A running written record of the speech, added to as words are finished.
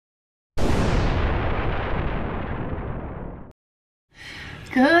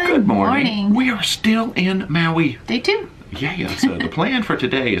Good morning. We are still in Maui. Day 2. Yeah, so the plan for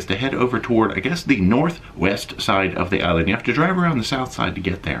today is to head over toward, I guess, the northwest side of the island. You have to drive around the south side to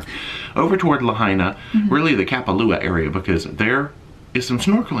get there. Over toward Lahaina, really the Kapalua area, because there is some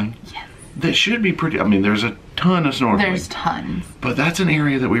snorkeling. Yes. That should be pretty, I mean, there's a ton of snorkeling. There's tons. But that's an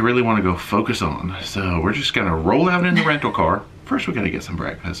area that we really want to go focus on. So we're just going to roll out in the rental car. First, we got to get some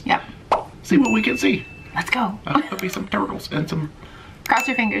breakfast. Yep. See what we can see. Let's go. There'll be some turtles and some... Cross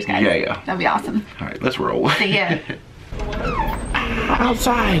your fingers, guys. Yeah. That'd be awesome. All right, let's roll. See ya.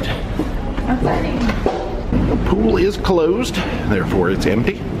 Outside. The pool is closed, therefore it's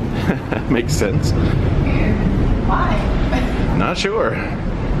empty. Makes sense. Why? Not sure.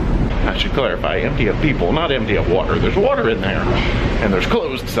 I should clarify, empty of people, not empty of water. There's water in there, and there's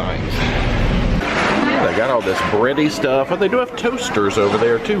closed signs. They got all this bready stuff, but they do have toasters over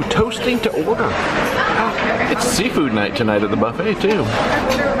there too. Toasting to order. It's seafood night tonight at the buffet too.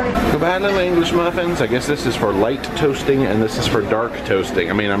 Goodbye, little English muffins. I guess this is for light toasting and this is for dark toasting.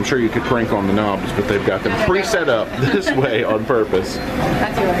 I mean, I'm sure you could crank on the knobs, but they've got them pre-set up this way on purpose.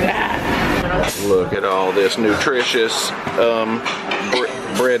 That's yours. Look at all this nutritious,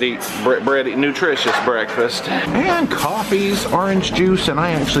 bready, nutritious breakfast. And coffees, orange juice, and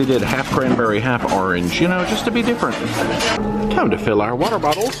I actually did half cranberry, half orange, you know, just to be different. Time to fill our water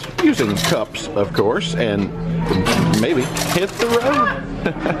bottles, using cups, of course, and maybe hit the road.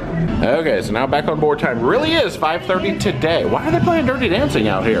 Okay, so now back on board time. Really is 5:30 today. Why are they playing Dirty Dancing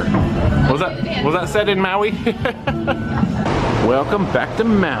out here? Was that set in Maui? Welcome back to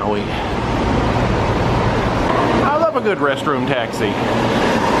Maui. I love a good restroom taxi.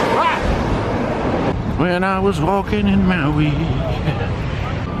 Ah! When I was walking in Maui,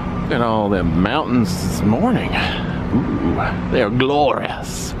 look at all them mountains this morning. Ooh, they're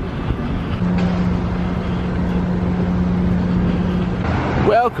glorious.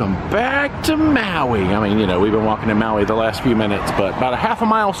 Welcome back to Maui. I mean, you know, we've been walking in Maui the last few minutes, but about a half a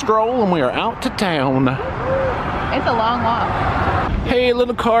mile stroll and we are out to town. It's a long walk. Hey,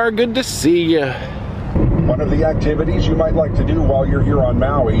 little car, good to see you. One of the activities you might like to do while you're here on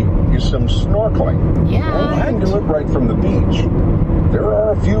Maui is some snorkeling. Yeah. You can do it right from the beach. There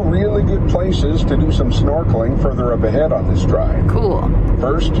are a few really good places to do some snorkeling further up ahead on this drive. Cool.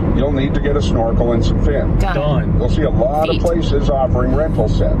 First, you'll need to get a snorkel and some fins. Done. You'll see a lot of places offering rental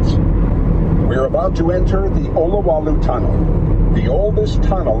sets. We're about to enter the Ululani Tunnel, the oldest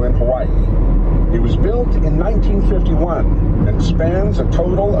tunnel in Hawaii. It was built in 1951 and spans a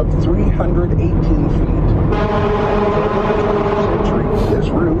total of 318 feet. This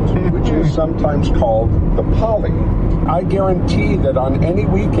route, which is sometimes called the Poly, I guarantee that on any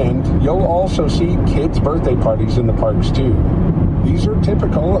weekend, you'll also see kids' birthday parties in the parks too. These are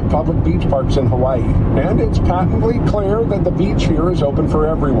typical of public beach parks in Hawaii, and it's patently clear that the beach here is open for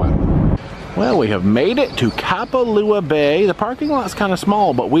everyone. Well, we have made it to Kapulua Bay. The parking lot's kind of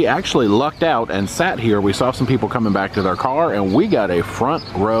small, but we actually lucked out and sat here. We saw some people coming back to their car, and we got a front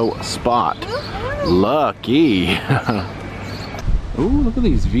row spot. Lucky. Ooh, look at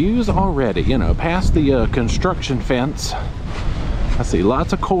these views already, you know, past the construction fence. I see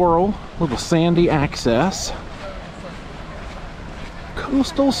lots of coral, little sandy access.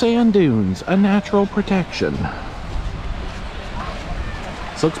 Coastal sand dunes, a natural protection.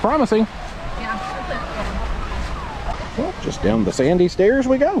 This looks promising. Well, just down the sandy stairs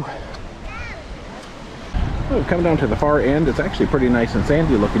we go. We've come down to the far end. It's actually pretty nice and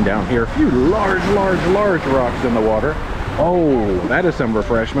sandy looking down here. A few large rocks in the water. Oh, that is some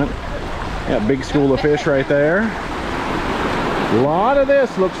refreshment. Yeah, big school of fish right there. A lot of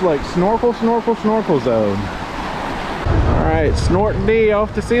this looks like snorkel zone. All right, Snort D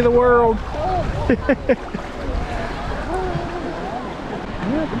off to see the world. Yeah,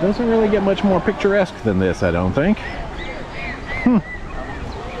 it doesn't really get much more picturesque than this, I don't think.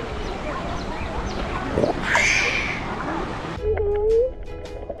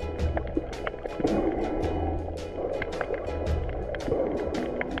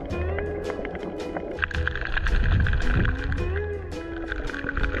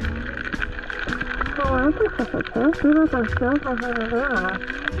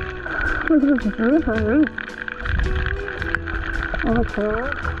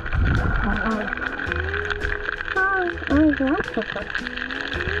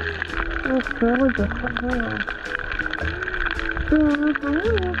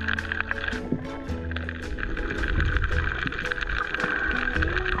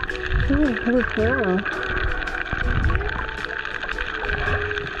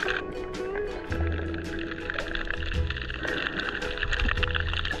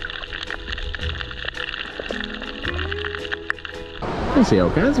 can see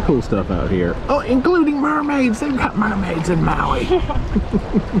all kinds of cool stuff out here. Oh, including mermaids. They've got mermaids in Maui.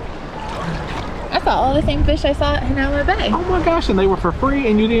 I saw all the same fish I saw at Honolulu Bay. Oh my gosh, and they were for free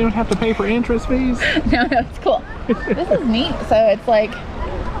and you didn't even have to pay for entrance fees? No, it's cool. This is neat. So it's like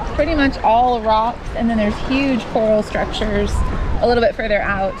pretty much all rocks, and then there's huge coral structures a little bit further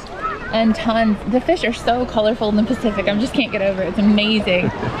out, and tons. The fish are so colorful in the Pacific. I just can't get over it. It's amazing.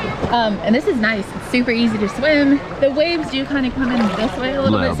 And this is nice. It's super easy to swim. The waves do kind of come in this way a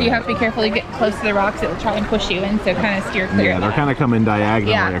little bit, so you have to be careful. You get close to the rocks, it'll try and push you in, so kind of steer clear. Yeah, they're kind of coming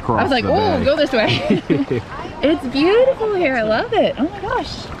diagonally across. I was like, oh, go this way. It's beautiful here. I love it. Oh my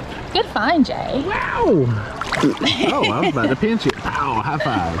gosh. Good find, Jay. Wow. Oh, I was about to pinch it. Ow, high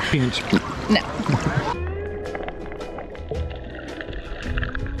five. Pinch. No.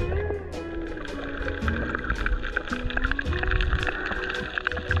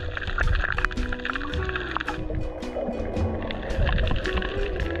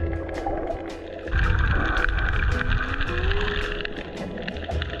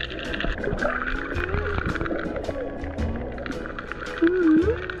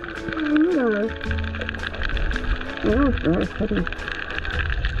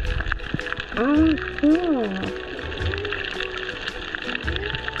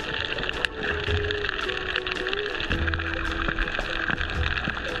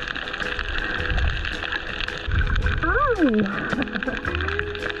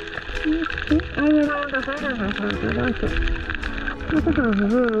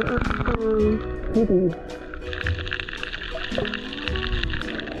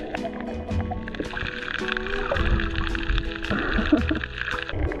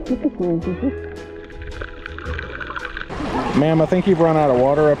 Ma'am, I think you've run out of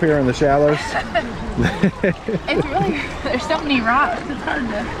water up here in the shallows. It's really, there's so many rocks, it's hard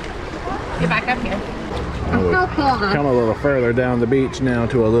to get back up here. Come a little further down the beach now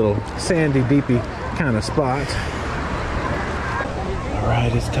to a little sandy, deepy kind of spot. All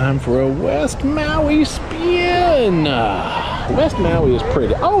right, it's time for a West Maui spin. West Maui is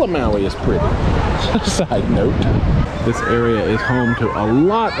pretty. All of Maui is pretty. Side note. This area is home to a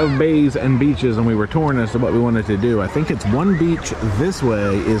lot of bays and beaches, and we were torn as to what we wanted to do. I think it's one beach this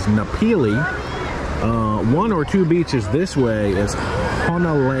way is Napali. One or two beaches this way is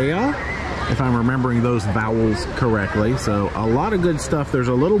Honolulu, if I'm remembering those vowels correctly. So a lot of good stuff. There's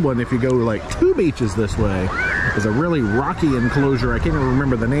a little one, if you go like two beaches this way, is a really rocky enclosure. I can't even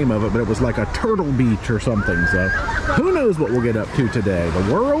remember the name of it, but it was like a turtle beach or something. So who knows what we'll get up to today.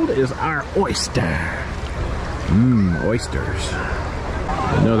 The world is our oyster. Oysters.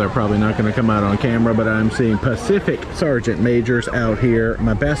 I know they're probably not going to come out on camera, but I'm seeing Pacific Sergeant Majors out here.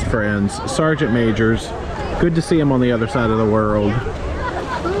 My best friends, Sergeant Majors. Good to see them on the other side of the world.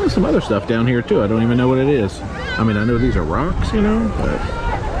 Oh, some other stuff down here too. I don't even know what it is. I mean, I know these are rocks, you know, but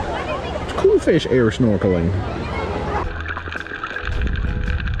it's cool fish air snorkeling.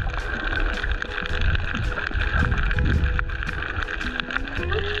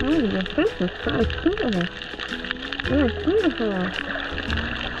 Oh, the fish is so cool. They're beautiful.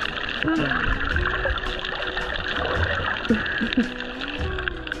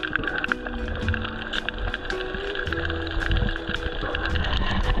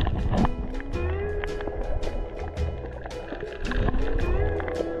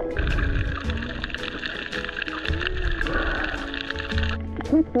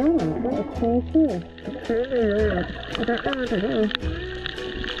 What's that? That is so cool. It's really weird. I don't know what to do.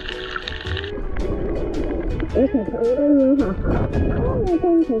 This is really weird. Oh my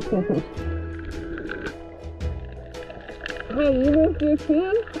goodness. Hey, you live here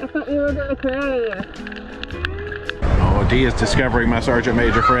too? I thought you were going to Korea. Oh, Dee is discovering my Sergeant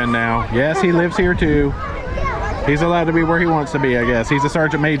Major friend now. Yes, he lives here too. He's allowed to be where he wants to be, I guess. He's a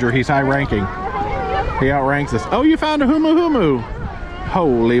Sergeant Major. He's high ranking. He outranks us. Oh, you found a humu humu.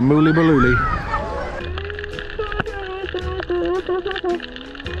 Holy moly balooly.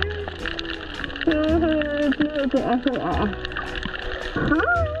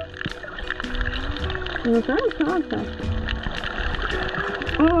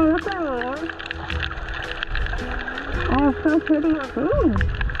 Oh, look at that. Oh, so pretty and blue.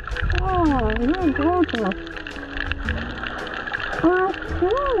 Oh, you're gorgeous. Oh,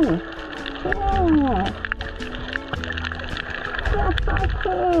 cool. Yeah. That's so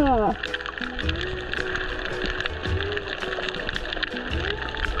cool.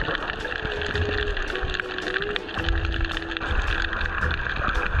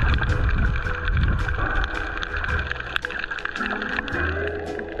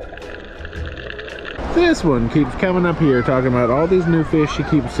 This one keeps coming up here talking about all these new fish she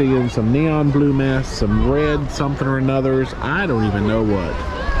keeps seeing. Some neon blue mess, some red something or another's. I don't even know what.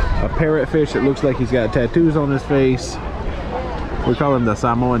 A parrotfish that looks like he's got tattoos on his face. We call him the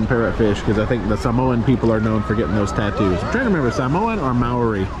Samoan parrotfish because I think the Samoan people are known for getting those tattoos. I'm trying to remember, Samoan or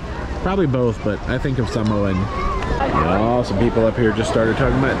Maori? Probably both, but I think of Samoan. Oh, some people up here just started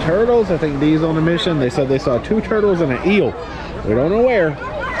talking about turtles. I think Dee's on a mission. They said they saw 2 turtles and an eel. We don't know where.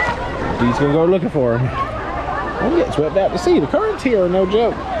 Dee's gonna go looking for them. I'm getting swept out to sea. The currents here are no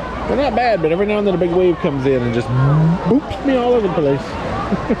joke. They're not bad, but every now and then a big wave comes in and just boops me all over the place.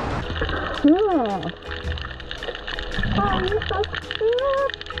 Yeah. Oh, you're so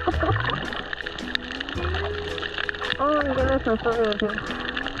cute. Oh my goodness, I'm sorry with you.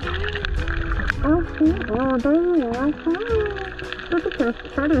 Oh, cute. Oh, baby, I'm sorry. Look at your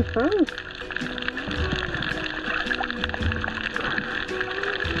pretty face.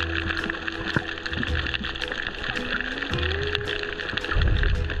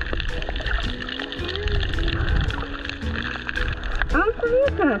 Oh,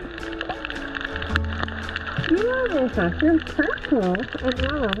 Teresa. Teresa, you're purple and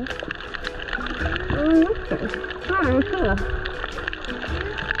yellow. Oh, okay. Hi, cool.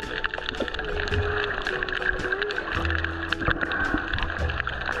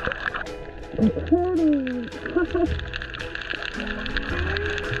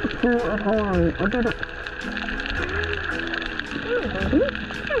 Hawai'i. I did it. Hey, baby.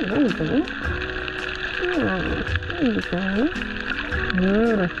 Hey, baby. Yeah, there you go.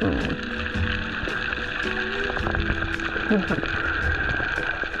 Beautiful. Beautiful.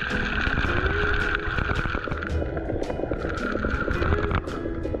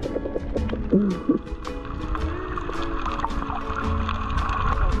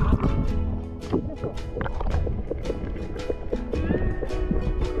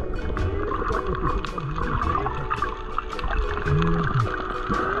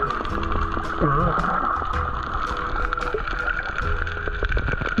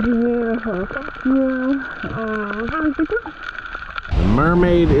 Thank you. How did you do? The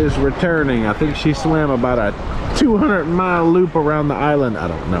mermaid is returning. I think she swam about a 200-mile loop around the island. I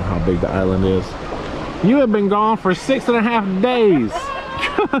don't know how big the island is. You have been gone for 6.5 days.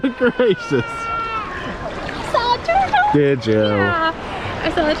 God gracious. Saw a turtle. Did you? Yeah.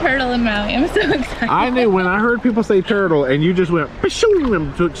 I saw a turtle in Maui. I'm so excited. I knew when I heard people say turtle and you just went pshoom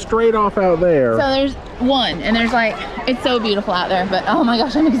and took straight off out there. So there's one, and there's like, it's so beautiful out there, but oh my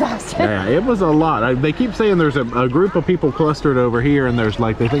gosh, I'm exhausted. Yeah, it was a lot. They keep saying there's a group of people clustered over here, and there's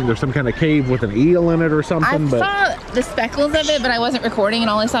like, they think there's some kind of cave with an eel in it or something. I saw the speckles of it, but I wasn't recording, and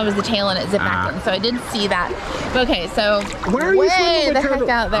all I saw was the tail and it zipped back in, so I did see that. Okay, so where are you way the heck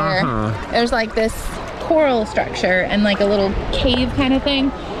out there, there's like this coral structure and like a little cave kind of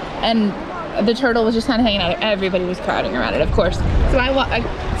thing, and the turtle was just kind of hanging out there. Everybody was crowding around it, of course. So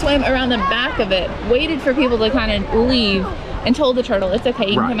I swam around the back of it, waited for people to kind of leave, and told the turtle, it's okay,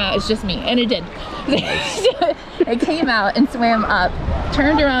 you can come out, it's just me. And it did. It came out and swam up,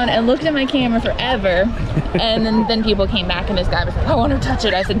 turned around and looked at my camera forever, and then people came back, and this guy was like, I want to touch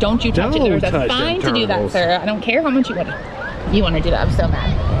it. I said, don't you touch it. There was a fine to do that, sir. I don't care how much you want to do that. I'm so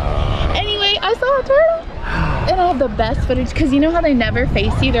mad. Anyway, I saw a turtle. And I have the best footage, because you know how they never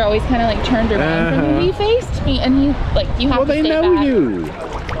face you? They're always kind of like turned around from you. He faced me, and he, like, you have to stay back. Well, they know you.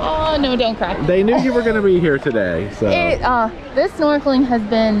 Oh, no, don't cry. They knew you were going to be here today, so. This snorkeling has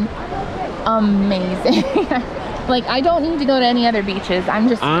been amazing. Like, I don't need to go to any other beaches. I'm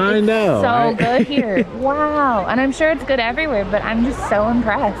just, so good here. Wow. And I'm sure it's good everywhere, but I'm just so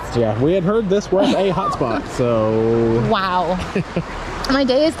impressed. Yeah, we had heard this was a hotspot, so. Wow. My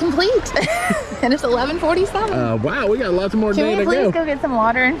day is complete. And it's 11:47. Wow, we got lots more day to go. Can we please go get some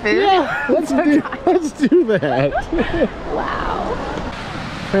water and food? Yeah, let's do that. Wow.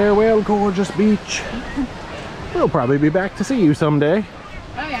 Farewell, gorgeous beach. We'll probably be back to see you someday.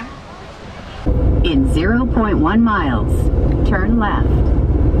 Oh yeah. In 0.1 miles, turn left.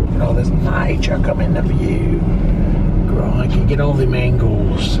 Look at all this nature coming into view. Girl, I can get all them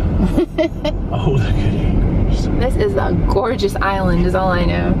angles. Oh, look at angles. This is a gorgeous island is all I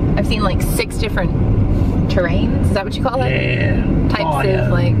know. I've seen like 6 different terrains. Is that what you call it? Yeah. Types of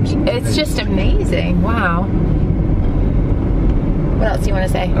like, it's just amazing. Wow. What else do you want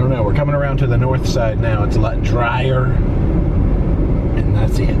to say? I don't know. We're coming around to the north side now. It's a lot drier. And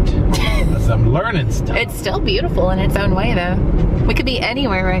that's it. I'm learning stuff. It's still beautiful in its own way though. We could be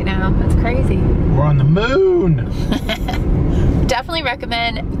anywhere right now. That's crazy. We're on the moon. Definitely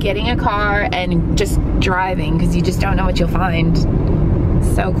recommend getting a car and just driving, because you just don't know what you'll find.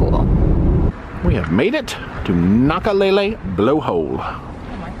 So cool. We have made it to Nakalele Blowhole.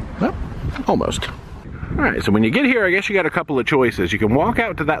 Well, almost. Alright, so when you get here, I guess you got a couple of choices. You can walk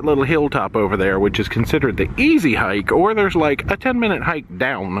out to that little hilltop over there, which is considered the easy hike, or there's like a 10-minute hike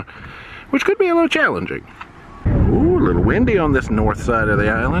down, which could be a little challenging. Ooh, a little windy on this north side of the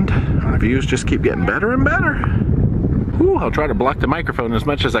island. The views just keep getting better and better. Ooh, I'll try to block the microphone as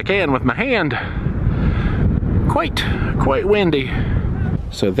much as I can with my hand. Quite windy.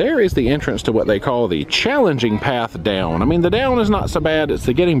 So there is the entrance to what they call the challenging path down. I mean, the down is not so bad, it's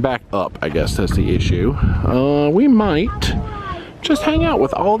the getting back up, I guess that's the issue. We might just hang out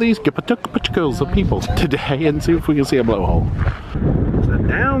with all these of people today and see if we can see a blowhole. So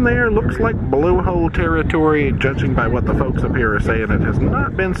down there looks like blowhole territory, judging by what the folks up here are saying. It has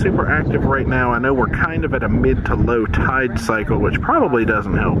not been super active right now. I know we're kind of at a mid to low tide cycle, which probably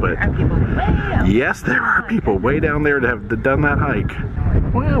doesn't help it. Yes, there are people way down there that have done that hike.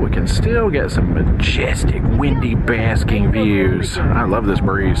 Well, we can still get some majestic, windy, basking views. I love this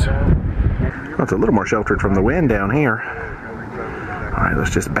breeze. Well, it's a little more sheltered from the wind down here. All right,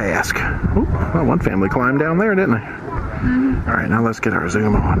 let's just bask. Ooh, well, one family climbed down there, didn't they? All right, now let's get our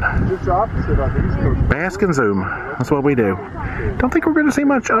zoom on. Bask and zoom. That's what we do. Don't think we're going to see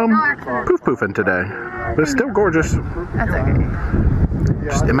much poof-poofing today, but it's still gorgeous. That's okay.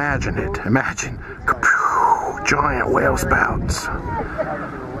 Just imagine it. Imagine. Giant whale spouts.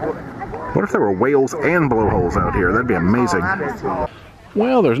 What if there were whales and blowholes out here? That'd be amazing.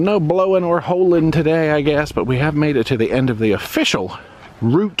 Well, there's no blowing or holing today, I guess, but we have made it to the end of the official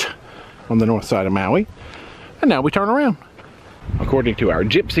route on the north side of Maui. And now we turn around. According to our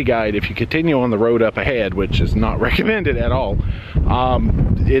gypsy guide, if you continue on the road up ahead, which is not recommended at all,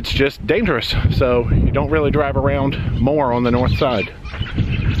 it's just dangerous. So you don't really drive around more on the north side.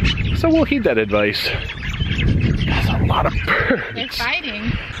 So we'll heed that advice. That's a lot of birds. They're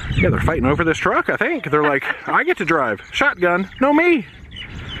fighting. Yeah, they're fighting over this truck, I think. They're like, I get to drive. Shotgun. No, me.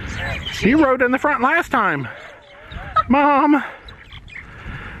 You rode in the front last time. Mom.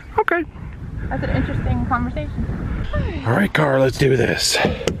 Okay. That's an interesting conversation. All right, car, let's do this.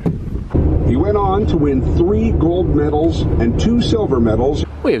 He went on to win 3 gold medals and 2 silver medals.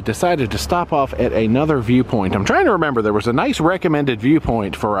 We have decided to stop off at another viewpoint. I'm trying to remember, there was a nice recommended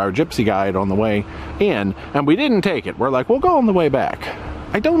viewpoint for our gypsy guide on the way in, and we didn't take it. We're like, we'll go on the way back.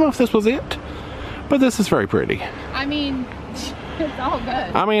 I don't know if this was it, but this is very pretty. I mean, it's all good.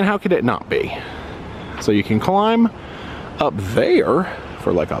 I mean, how could it not be? So you can climb up there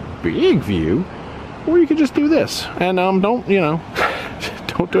for like a big view, or you can just do this. And don't, you know,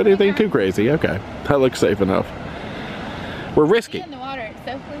 don't do anything too crazy. Okay, that looks safe enough. We're risky, In the water, it's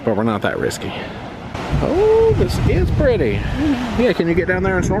so clear. but we're not that risky. Oh, this is pretty. Yeah, can you get down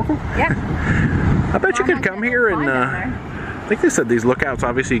there and snorkel? Yeah. I bet you could come here and, I think they said these lookouts,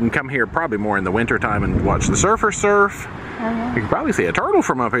 obviously you can come here probably more in the winter time and watch the surfers surf. You can probably see a turtle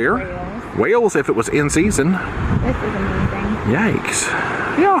from up here. Whales if it was in season. This is amazing. Yikes.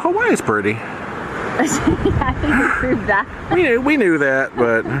 Yeah, Hawaii's pretty. I think it proved that. We knew that,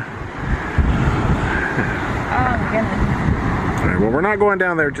 but... Oh my goodness. All right, well, we're not going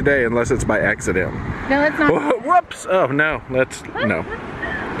down there today unless it's by accident. No, it's not. Whoops! Oh, no. No.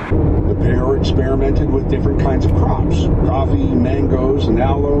 The pair experimented with different kinds of crops, coffee, mangoes, and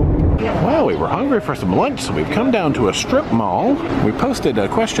aloe. Well, we were hungry for some lunch, so we've come down to a strip mall. We posted a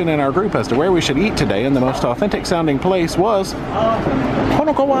question in our group as to where we should eat today, and the most authentic sounding place was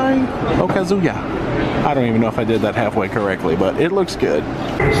Honokowai Okazuya. I don't even know if I did that halfway correctly, but it looks good.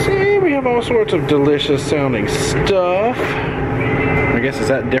 See, we have all sorts of delicious sounding stuff. I guess, is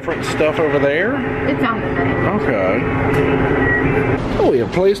that different stuff over there? It sounds good. Okay. Well, we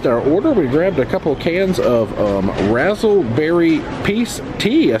have placed our order. We grabbed a couple cans of razzleberry peace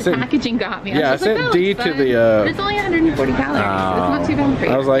tea. The packaging got me. I sent D to the... But it's only 140 calories. It's not too bad for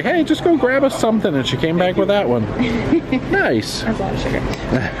you. I was like, hey, just go grab us something, and she came back with that one. Nice. That's a lot of sugar.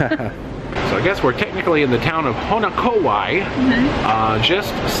 So I guess we're technically in the town of Honokowai, just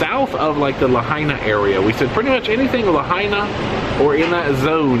south of like the Lahaina area. We said pretty much anything Lahaina or in that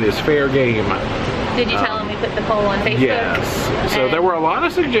zone is fair game. Did you tell them we put the poll on Facebook? Yes. So there were a lot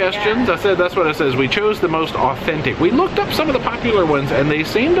of suggestions. Yeah. I said that's what it says. We chose the most authentic. We looked up some of the popular ones and they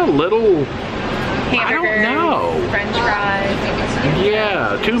seemed a little... Hamburgers, I don't know. French fries.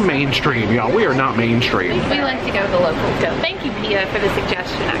 Yeah, too mainstream, y'all. We are not mainstream. We like to go with the local. So thank you, Pia, for the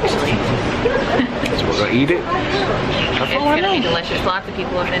suggestion, actually. So we're going to eat it. That's it's going to be delicious. Lots of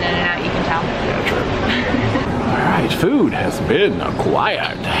people have been in and out, you can tell. Yeah, true. All right, food has been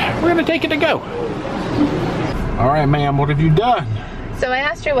acquired. We're going to take it to go. All right, ma'am, what have you done? So I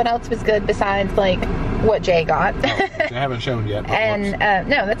asked her what else was good besides like what Jay got. I haven't shown yet. And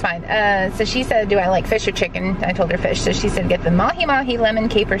no, that's fine. So she said, do I like fish or chicken? I told her fish. So she said, get the mahi-mahi lemon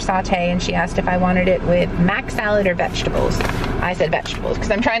caper saute, and she asked if I wanted it with mac salad or vegetables. I said vegetables because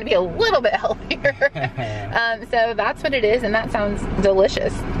I'm trying to be a little bit healthier. So that's what it is, and that sounds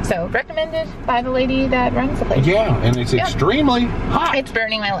delicious. So recommended by the lady that runs the place. Yeah, and it's extremely hot. It's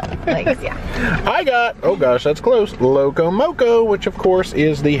burning my legs, yeah. I got, oh gosh, that's close, Loco Moco, which of course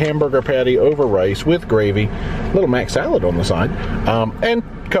is the hamburger patty over rice with gravy, little mac salad on the side, and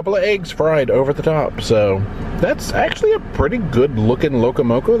a couple of eggs fried over the top. So that's actually a pretty good looking Loco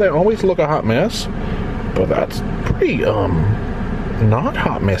Moco. They always look a hot mess, but that's pretty not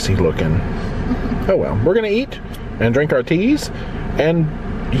hot messy looking. Oh well, we're gonna eat and drink our teas, and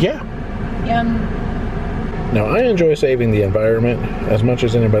yeah. Yum. Now I enjoy saving the environment as much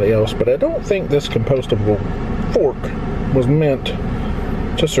as anybody else, but I don't think this compostable fork was meant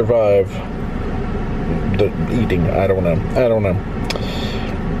to survive the eating. I don't know.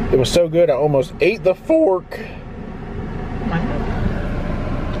 It was so good I almost ate the fork.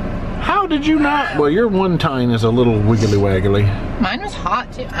 How did you not? Well, your one tine is a little wiggly waggly. Mine was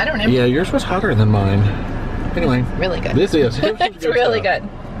hot too. I don't know. Yeah, yours was hotter than mine. Anyway, really good. This is. It's really good.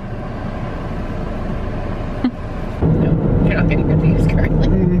 No, you're not getting good views currently.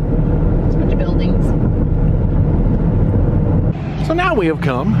 There's a bunch of buildings. So now we have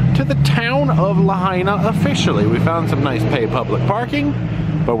come to the town of Lahaina officially. We found some nice paid public parking,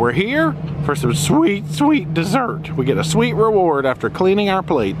 but we're here for some sweet, sweet dessert. We get a sweet reward after cleaning our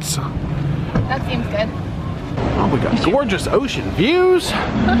plates. That seems good. Oh, we got gorgeous ocean views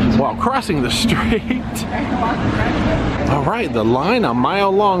while crossing the street. All right, the line a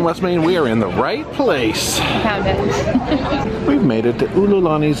mile long must mean we are in the right place. Found it. We've made it to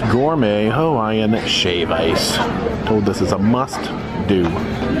Ululani's Gourmet Hawaiian Shave Ice. Told this is a must do.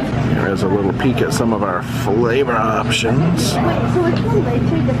 Here's a little peek at some of our flavor options.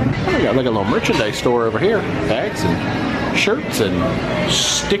 Oh, we got like a little merchandise store over here. Bags and shirts and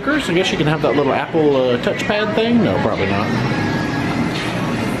stickers. I guess you can have that little Apple touchpad thing. No, probably not.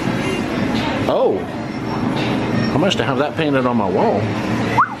 Oh, I must have that painted on my wall.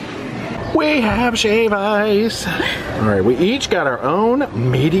 We have shave ice. All right, we each got our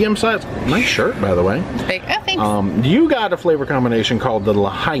own medium size. Nice shirt, by the way. Big. Oh, thanks. You got a flavor combination called the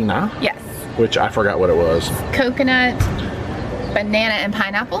Lahaina. Yes. Which I forgot what it was. Coconut, banana, and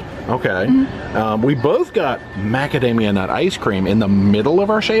pineapple. Okay. We both got macadamia nut ice cream in the middle of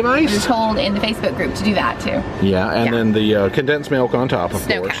our shave ice. I was told in the Facebook group to do that too. Yeah, and then the condensed milk on top, of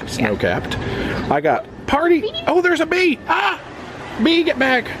course. Snow-capped. I got party. Oh, there's a bee. Ah! Bee, get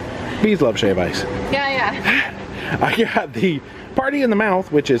back. Bees love shave ice. Yeah. I got the party in the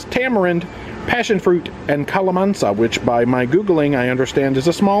mouth, which is tamarind, passion fruit, and calamansa, which by my Googling I understand is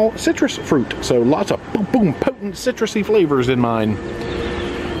a small citrus fruit. So lots of boom, potent citrusy flavors in mine.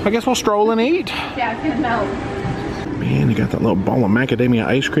 I guess we'll stroll and eat. Yeah, it's gonna melt. Man, you got that little ball of macadamia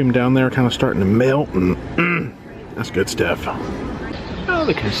ice cream down there kind of starting to melt, and that's good stuff. Oh,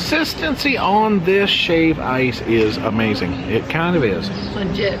 the consistency on this shave ice is amazing. It kind of is.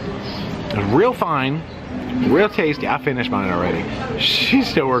 Legit. It's real fine, real tasty. I finished mine already. She's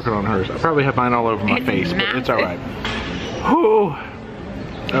still working on hers. I probably have mine all over my face, but it's all right. Whew.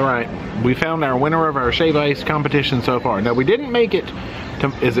 All right, we found our winner of our shave ice competition so far. Now, we didn't make it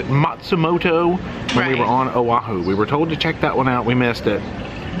to, is it Matsumoto, when we were on Oahu. We were told to check that one out. We missed it.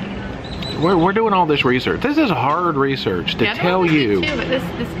 We're doing all this research. This is hard research to tell you. Too, but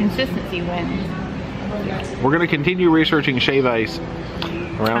this consistency wins. We're going to continue researching shave ice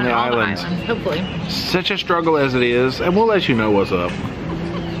around the islands. Hopefully. Such a struggle as it is, and we'll let you know what's up.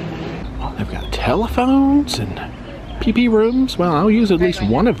 Well, they've got telephones and PP rooms. Well, I'll use at least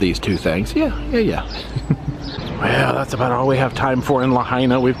one of these two things. Yeah. Well, that's about all we have time for in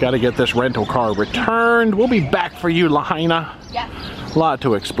Lahaina. We've got to get this rental car returned. We'll be back for you, Lahaina. Yeah. A lot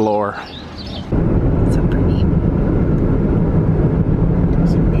to explore. So pretty.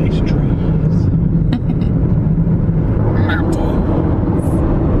 Some nice trees. Mountains.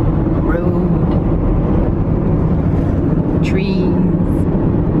 Road. Trees.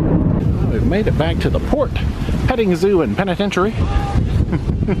 Well, we've made it back to the port. Petting zoo and penitentiary.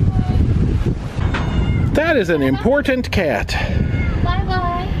 That is an important cat.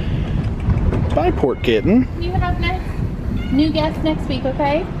 Bye-bye. Bye, port kitten. You have new guests next week,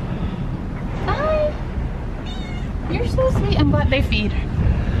 okay? Bye. You're so sweet. I'm glad they feed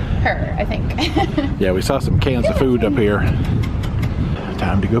her, I think. Yeah, we saw some cans of food up here.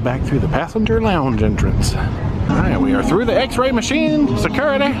 Time to go back through the passenger lounge entrance. Alright, we are through the x-ray machine,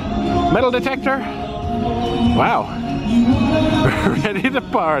 security, metal detector. Wow. Ready to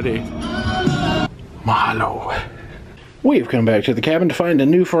party. Mahalo. We've come back to the cabin to find a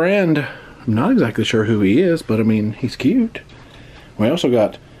new friend. I'm not exactly sure who he is, but I mean, he's cute. We also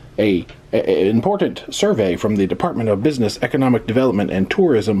got an important survey from the Department of Business, Economic Development, and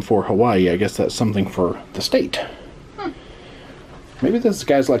Tourism for Hawaii. I guess that's something for the state. Maybe this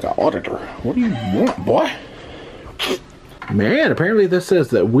guy's like an auditor. What do you want, boy? Man, apparently this says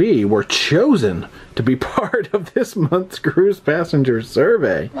that we were chosen to be part of this month's cruise passenger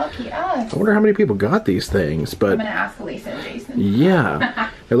survey. Lucky us. I wonder how many people got these things, but... I'm gonna ask Lisa and Jason.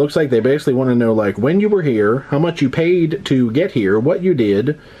 Yeah. It looks like they basically want to know, like, when you were here, how much you paid to get here, what you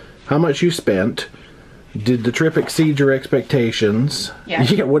did, how much you spent, did the trip exceed your expectations? Yeah.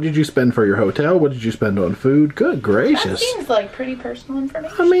 Yeah, what did you spend for your hotel? What did you spend on food? Good gracious. That seems like pretty personal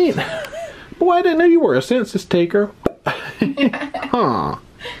information. I mean, boy, I didn't know you were a census taker. Huh.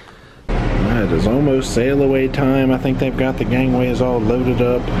 It is almost sail away time. I think they've got the gangways all loaded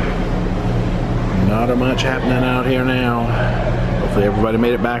up. Not a much happening out here now. Hopefully everybody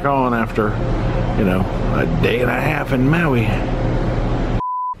made it back on after, you know, a day and a half in Maui.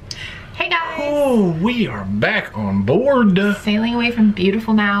 Hey guys! Oh, we are back on board. Sailing away from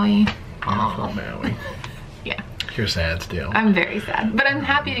beautiful Maui. Beautiful Maui. Yeah. You're sad still. I'm very sad. But I'm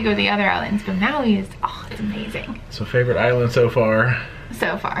happy to go to the other islands, but Maui is, oh, it's amazing. So favorite island so far?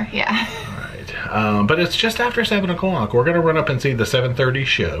 So far, yeah. Alright. But it's just after 7 o'clock. We're going to run up and see the 7:30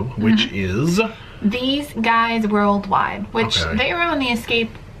 show, which is... These Guys Worldwide, which they were on the Escape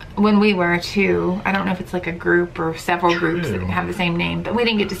when we were too. I don't know if it's like a group or several groups that have the same name, but we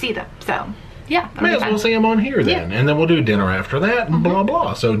didn't get to see them. So, yeah. May as well see them on here then. Yeah. And then we'll do dinner after that and blah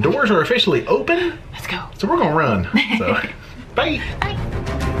blah. So doors are officially open. Let's go. So we're going to run. So, bye. Bye.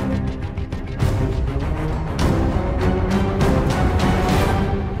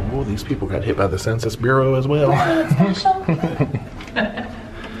 Oh, these people got hit by the Census Bureau as well.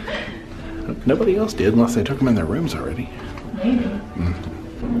 Nobody else did unless they took them in their rooms already. Maybe.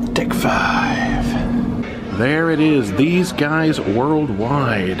 Deck 5. There it is. These Guys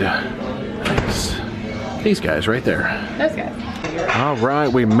Worldwide. Nice. These guys right there. Those guys. All right,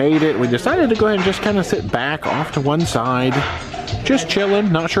 we made it. We decided to go ahead and just kind of sit back off to one side. Just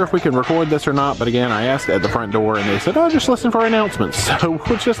chilling. Not sure if we can record this or not, but again, I asked at the front door and they said, oh, just listen for announcements. So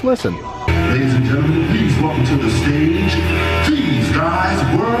we'll just listen. Ladies and gentlemen, please welcome to the stage, These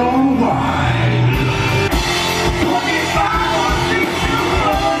Guys Worldwide.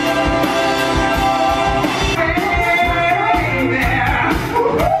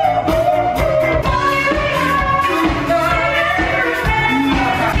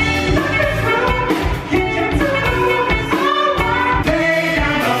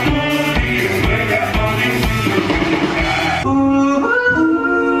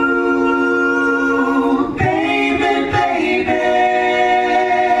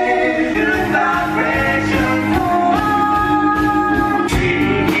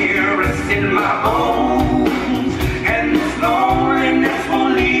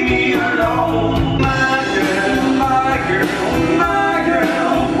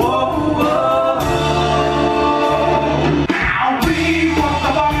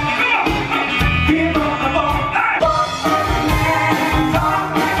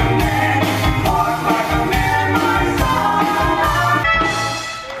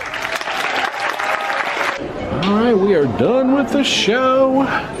 We are done with the show.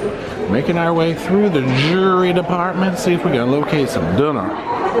 Making our way through the jewelry department, see if we can locate some dinner.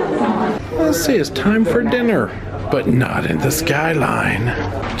 Let's see, it's time for dinner, but not in the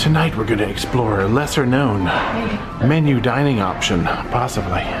Skyline. Tonight we're going to explore a lesser known menu dining option,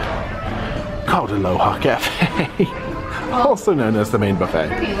 possibly, called Aloha Cafe, also known as the main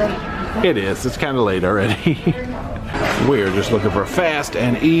buffet. It is, it's kind of late already. We're just looking for fast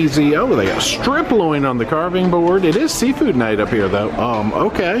and easy. Oh, they got strip loin on the carving board. It is seafood night up here, though.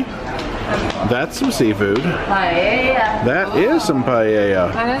 Okay. That's some seafood. Paella. That is some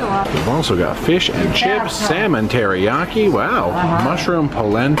paella. We've also got fish and chips, salmon teriyaki. Wow. Mushroom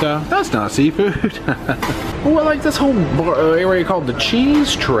polenta. That's not seafood. Oh, I like this whole area called the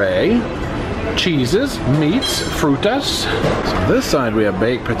cheese tray. Cheeses, meats, frutas. So this side we have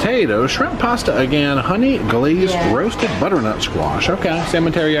baked potatoes, shrimp pasta again, honey glazed roasted butternut squash. Okay,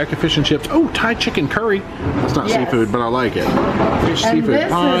 salmon teriyaki, fish and chips. Oh, Thai chicken curry. That's not seafood, but I like it. Fish And seafood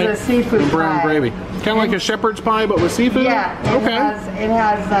this pie, is a seafood and brown pie. gravy. Kind of like a shepherd's pie, but with seafood. Yeah. Okay. It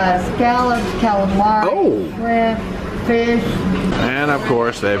has scallops, calamari, shrimp, fish. And of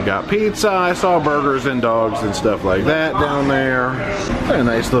course they've got pizza. I saw burgers and dogs and stuff like that down there. A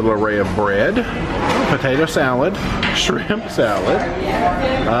nice little array of bread, potato salad, shrimp salad,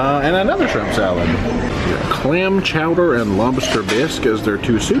 and another shrimp salad. clam chowder and lobster bisque as their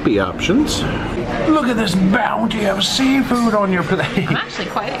 2 soupy options. Look at this bounty of seafood on your plate. I'm actually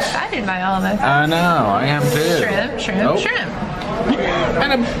quite excited by all this. I know, I am too. Shrimp, shrimp.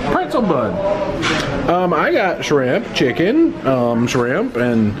 And a pretzel bun. I got shrimp, chicken, shrimp,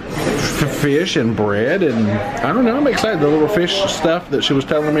 and fish and bread, and I don't know, I'm excited. The little fish stuff that she was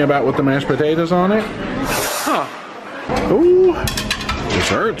telling me about with the mashed potatoes on it. Huh. Ooh.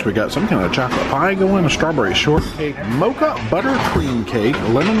 Desserts, we got some kind of chocolate pie going, a strawberry shortcake, mocha butter cream cake,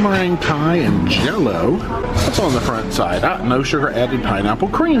 lemon meringue pie, and jello. What's on the front side? No sugar added pineapple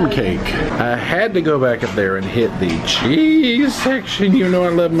cream cake. I had to go back up there and hit the cheese section. You know I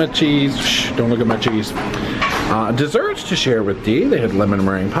love my cheese. Shh, don't look at my cheese. Desserts to share with you. They had lemon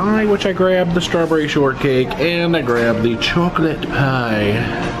meringue pie, which I grabbed, the strawberry shortcake, and I grabbed the chocolate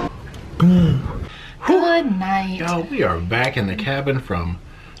pie. Good night. Oh, we are back in the cabin from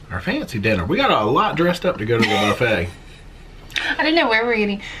our fancy dinner. We got a lot dressed up to go to the buffet. I didn't know where we were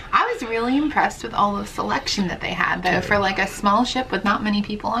eating. I was really impressed with all the selection that they had, though. For like a small ship with not many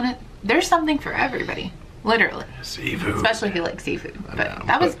people on it, there's something for everybody. Literally. Seafood. Especially if you like seafood. But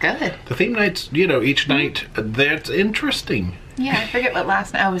that was good. The theme nights, you know, each night, that's interesting. Yeah, I forget what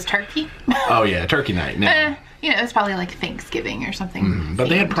last night. Oh, it was turkey? Oh, yeah, turkey night. Now. You know, it was probably like Thanksgiving or something. But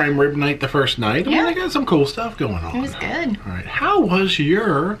they had prime rib night the first night. I mean, they got some cool stuff going on. It was good. All right. How was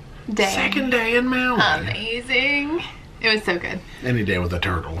your day? Second day in Maui? Amazing. It was so good. Any day with a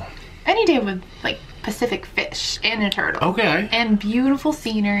turtle. Any day with, like, Pacific fish and a turtle. Okay. And beautiful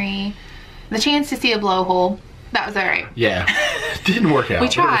scenery. The chance to see a blowhole. That was all right. Yeah. It didn't work out. We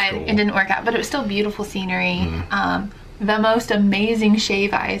tried. It didn't work out, but it was still beautiful scenery. The most amazing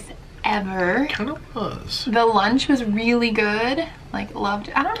shave ice ever. Kind of was. The lunch was really good. Like, loved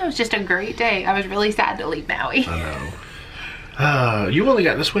it. I don't know, it was just a great day. I was really sad to leave Maui. I know. You only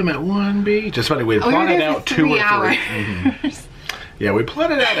got to swim at one beach. It's funny, we had plotted out 2 or 3. Yeah, we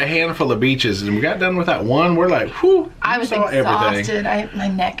plotted out a handful of beaches, and we got done with that one. We're like, whew, I was saw exhausted. everything. My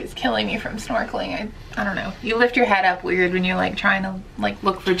neck is killing me from snorkeling. I don't know. You lift your head up weird when you're like trying to like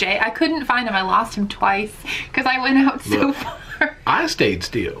look for Jay. I couldn't find him. I lost him twice because I went out so far. I stayed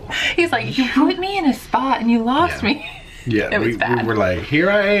still. He's like, you put me in a spot and you lost me. Yeah, we were like, here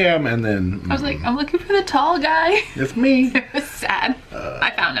I am, and then I was like, I'm looking for the tall guy. It's me. It was sad.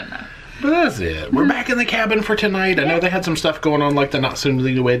 I found him though. But that's it. We're back in the cabin for tonight. I know they had some stuff going on, like the not so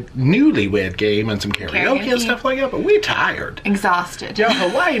newlywed game and some karaoke and stuff like that, but we're tired. Exhausted. Yeah,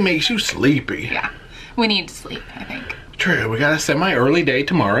 Hawaii makes you sleepy. Yeah, we need to sleep, I think. True, we got a semi-early day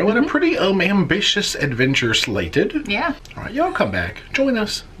tomorrow and a pretty ambitious adventure slated. Yeah. All right, y'all come back. Join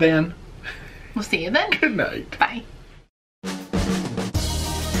us then. We'll see you then. Good night. Bye.